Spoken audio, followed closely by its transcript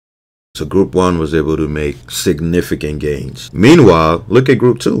So group 1 was able to make significant gains. Meanwhile, look at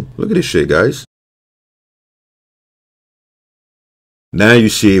group 2. Look at this shit, guys. Now you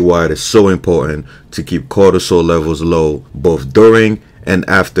see why it is so important to keep cortisol levels low both during and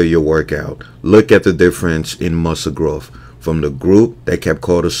after your workout. Look at the difference in muscle growth from the group that kept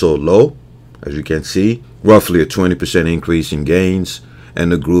cortisol low, as you can see, roughly a 20% increase in gains, and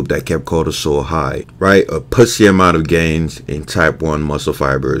the group that kept cortisol high, right? A pussy amount of gains in type 1 muscle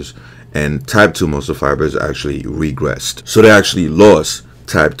fibers, and type 2 muscle fibers actually regressed. So they actually lost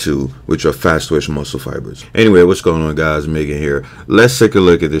type 2, which are fast twitch muscle fibers. Anyway, what's going on, guys? Megan here. Let's take a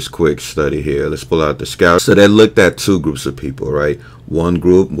look at this quick study here. Let's pull out the scout. So they looked at two groups of people, right? One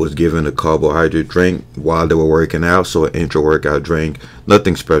group was given a carbohydrate drink while they were working out, so an intra-workout drink,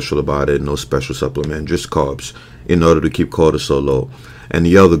 nothing special about it, no special supplement, just carbs in order to keep cortisol low. And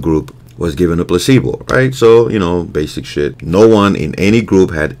the other group was given a placebo, right? So, you know, basic shit. No one in any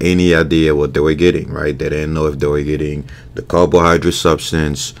group had any idea what they were getting, right? They didn't know if they were getting the carbohydrate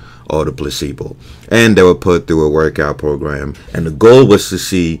substance or the placebo. And they were put through a workout program. And the goal was to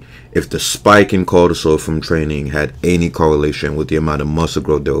see if the spike in cortisol from training had any correlation with the amount of muscle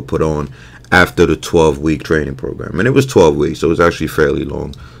growth they were put on after the 12-week training program. And it was 12 weeks, so it was actually fairly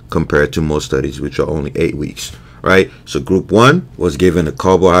long compared to most studies, which are only 8 weeks. Right, so group 1 was given a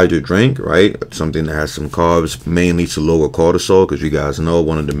carbohydrate drink, right, something that has some carbs, mainly to lower cortisol, because you guys know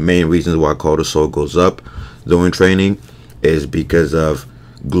one of the main reasons why cortisol goes up during training is because of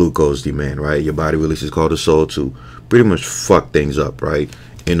glucose demand, right? Your body releases cortisol to pretty much fuck things up, right,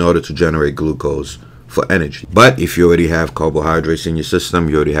 in order to generate glucose for energy. But if you already have carbohydrates in your system,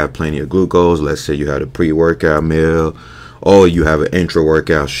 you already have plenty of glucose. Let's say you had a pre-workout meal, or you have an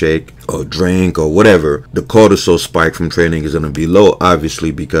intra-workout shake or drink or whatever, the cortisol spike from training is going to be low,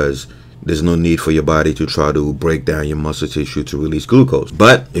 obviously, because there's no need for your body to try to break down your muscle tissue to release glucose.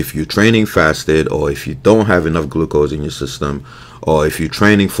 But if you're training fasted, or if you don't have enough glucose in your system, or if you're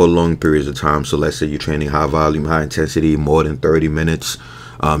training for long periods of time, so let's say you're training high volume, high intensity, more than 30 minutes,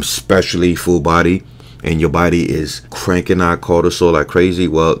 especially full body, and your body is cranking out cortisol like crazy,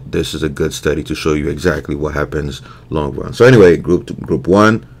 well, this is a good study to show you exactly what happens long run. So anyway, group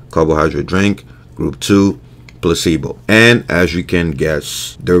 1, carbohydrate drink. Group 2, placebo. And as you can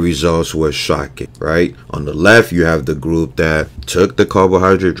guess, the results were shocking, right? On the left, you have the group that took the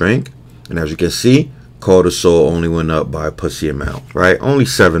carbohydrate drink, and as you can see, cortisol only went up by a pussy amount, right? Only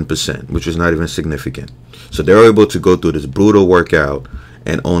 7%, which is not even significant. So they're able to go through this brutal workout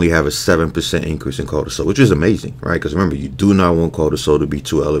and only have a 7% increase in cortisol, which is amazing, right? Because remember, you do not want cortisol to be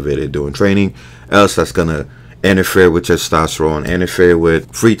too elevated during training, else that's going to interfere with testosterone, interfere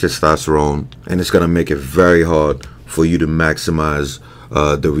with free testosterone, and it's going to make it very hard for you to maximize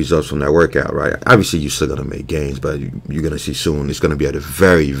the results from that workout, right? Obviously, you're still going to make gains, but you're going to see soon it's going to be at a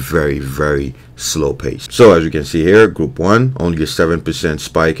very, very, very slow pace. So as you can see here, group 1, only a 7%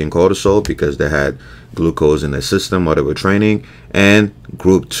 spike in cortisol because they had glucose in their system while they were training, and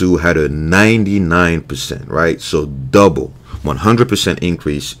group 2 had a 99%, right? So double, 100%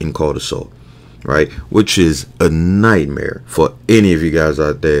 increase in cortisol, right? Which is a nightmare for any of you guys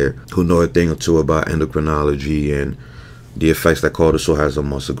out there who know a thing or two about endocrinology and the effects that cortisol has on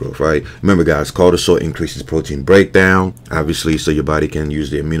muscle growth, right? Remember, guys, cortisol increases protein breakdown, obviously, so your body can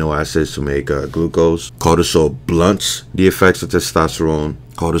use the amino acids to make glucose. Cortisol blunts the effects of testosterone.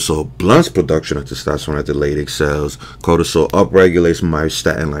 Cortisol blunts production of testosterone at the Leydig cells. Cortisol upregulates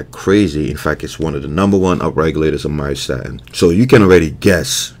myostatin like crazy. In fact, it's one of the #1 upregulators of myostatin. So you can already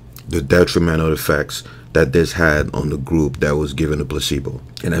guess the detrimental effects that this had on the group that was given a placebo.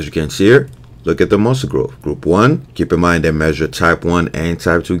 And as you can see here, look at the muscle growth. Group 1, keep in mind they measure type 1 and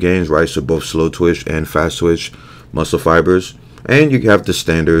type 2 gains, right? So both slow twitch and fast twitch muscle fibers. And you have the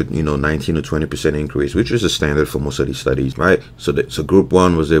standard, 19 to 20% increase, which is a standard for most of these studies, right? So group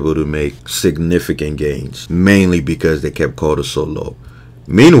 1 was able to make significant gains, mainly because they kept cortisol low.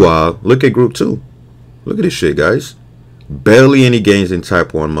 Meanwhile, look at group 2. Look at this shit, guys. Barely any gains in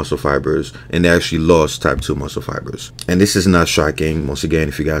type 1 muscle fibers, and they actually lost type 2 muscle fibers. And this is not shocking. Once again,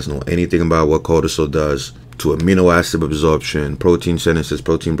 if you guys know anything about what cortisol does to amino acid absorption, protein synthesis,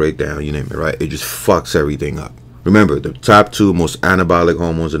 protein breakdown, you name it, right? It just fucks everything up. Remember, the top 2 most anabolic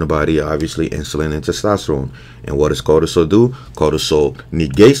hormones in the body are obviously insulin and testosterone. And what does cortisol do? Cortisol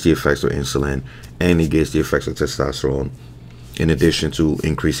negates the effects of insulin and negates the effects of testosterone, in addition to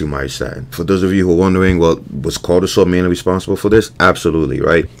increasing myostatin. For those of you who are wondering, well, was cortisol mainly responsible for this? Absolutely,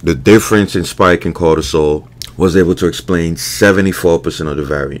 right? The difference in spike in cortisol was able to explain 74% of the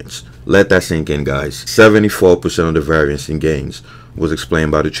variance. Let that sink in, guys. 74% of the variance in gains was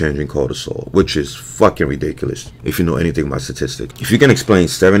explained by the change in cortisol, which is fucking ridiculous if you know anything about statistics. If you can explain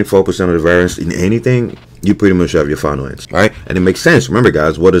 74% of the variance in anything, you pretty much have your final answer, right? And it makes sense. Remember,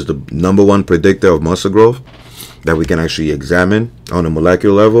 guys, what is the #1 predictor of muscle growth that we can actually examine on a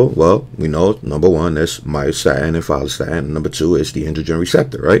molecular level? Well, we know #1 is myostatin and follistatin. #2 is the androgen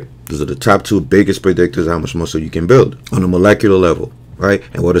receptor, right? Those are the top two biggest predictors of how much muscle you can build on a molecular level, right?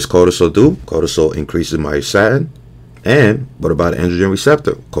 And what does cortisol do? Cortisol increases myostatin. And what about androgen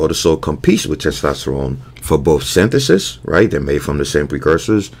receptor? Cortisol competes with testosterone for both synthesis, right? They're made from the same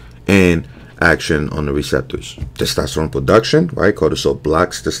precursors, and action on the receptors. Testosterone production, right? Cortisol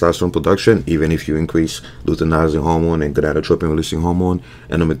blocks testosterone production, even if you increase luteinizing hormone and gonadotropin releasing hormone.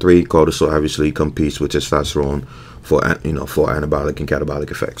 And #3, cortisol obviously competes with testosterone for anabolic and catabolic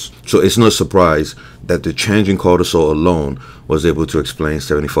effects. So it's no surprise that the change in cortisol alone was able to explain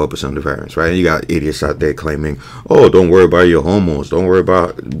 74% of the variance, right? And you got idiots out there claiming, oh, don't worry about your hormones, don't worry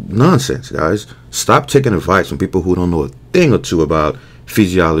about nonsense, guys. Stop taking advice from people who don't know a thing or two about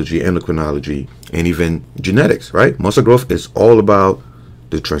physiology, endocrinology, and even genetics, right? Muscle growth is all about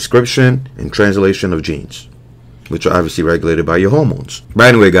the transcription and translation of genes, which are obviously regulated by your hormones. But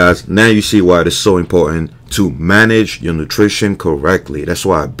anyway, guys, now you see why it is so important to manage your nutrition correctly. That's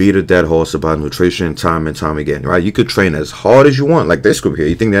why I beat a dead horse about nutrition time and time again, right? You could train as hard as you want, like this group here.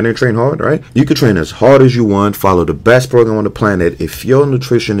 You think they're gonna train hard, right? You could train as hard as you want, follow the best program on the planet. If your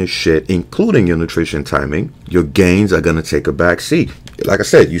nutrition is shit, including your nutrition timing, your gains are gonna take a back seat. Like I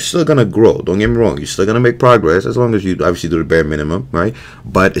said, you're still gonna grow. Don't get me wrong. You're still gonna make progress as long as you obviously do the bare minimum, right?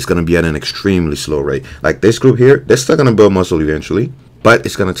 But it's gonna be at an extremely slow rate. Like this group here, they're still gonna build muscle eventually, but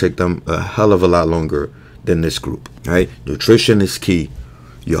it's gonna take them a hell of a lot longer than this group, right? Nutrition is key.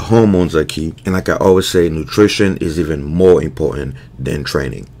 Your hormones are key. And like I always say, nutrition is even more important than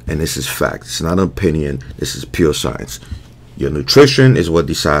training. And this is fact. It's not an opinion. This is pure science. Your nutrition is what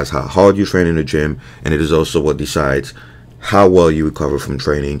decides how hard you train in the gym, and it is also what decides how well you recover from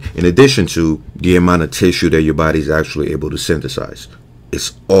training, in addition to the amount of tissue that your body is actually able to synthesize.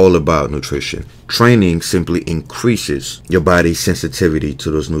 It's all about nutrition. Training simply increases your body's sensitivity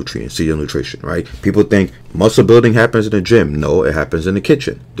to those nutrients, to your nutrition, right? People think muscle building happens in the gym. No, it happens in the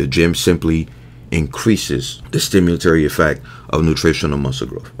kitchen. The gym simply increases the stimulatory effect of nutritional muscle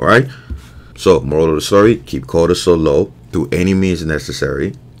growth, all right? So, moral of the story, keep cortisol low through any means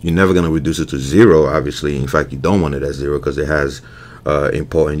necessary. You're never going to reduce it to zero, obviously. In fact, you don't want it at zero because it has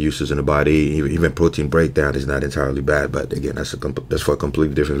important uses in the body. Even protein breakdown is not entirely bad, but again, that's for a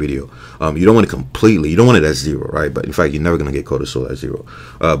completely different video. You don't want it completely, you don't want it at zero, right? But in fact, you're never going to get cortisol at zero.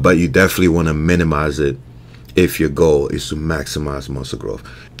 But you definitely want to minimize it if your goal is to maximize muscle growth.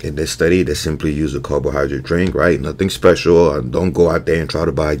 In this study, they simply use a carbohydrate drink, right? Nothing special. Don't go out there and try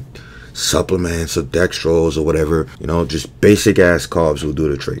to buy supplements or dextrose or whatever. You know, just basic ass carbs will do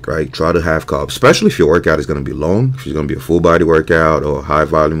the trick, right? Try to have carbs, especially if your workout is going to be long, if it's going to be a full body workout or a high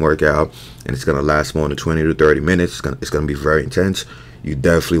volume workout, and it's going to last more than 20 to 30 minutes. It's going to be very intense. You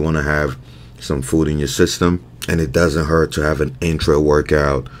definitely want to have some food in your system, and it doesn't hurt to have an intra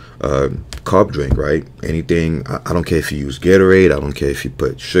workout carb drink, right? Anything. I don't care if you use Gatorade, I don't care if you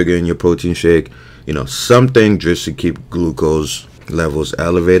put sugar in your protein shake, you know, something just to keep glucose levels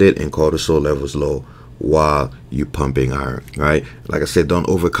elevated and cortisol levels low while you pumping iron, right? Like I said, don't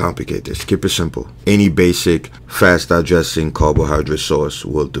overcomplicate this. Keep it simple. Any basic fast digesting carbohydrate source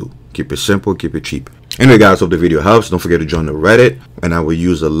will do. Keep it simple, keep it cheap. Anyway, guys, hope the video helps. Don't forget to join the Reddit, and I will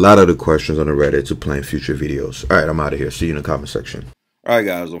use a lot of the questions on the Reddit to plan future videos. All right, I'm out of here. See you in the comment section. All right,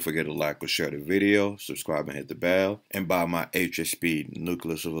 guys, don't forget to like or share the video, subscribe and hit the bell, and buy my HSP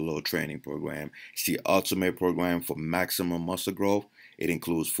Nucleus Overload Training Program. It's the ultimate program for maximum muscle growth. It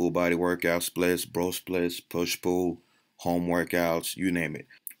includes full body workout splits, bro splits, push-pull, home workouts, you name it.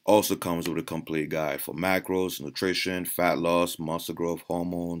 Also comes with a complete guide for macros, nutrition, fat loss, muscle growth,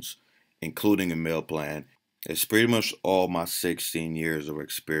 hormones, including a meal plan. It's pretty much all my 16 years of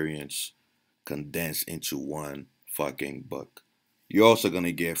experience condensed into one fucking book. You're also going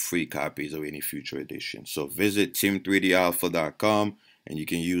to get free copies of any future edition. So visit team3dalpha.com and you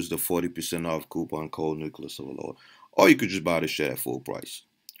can use the 40% off coupon code Nucleus Overload. Or you could just buy the shit at full price.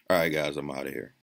 Alright guys, I'm out of here.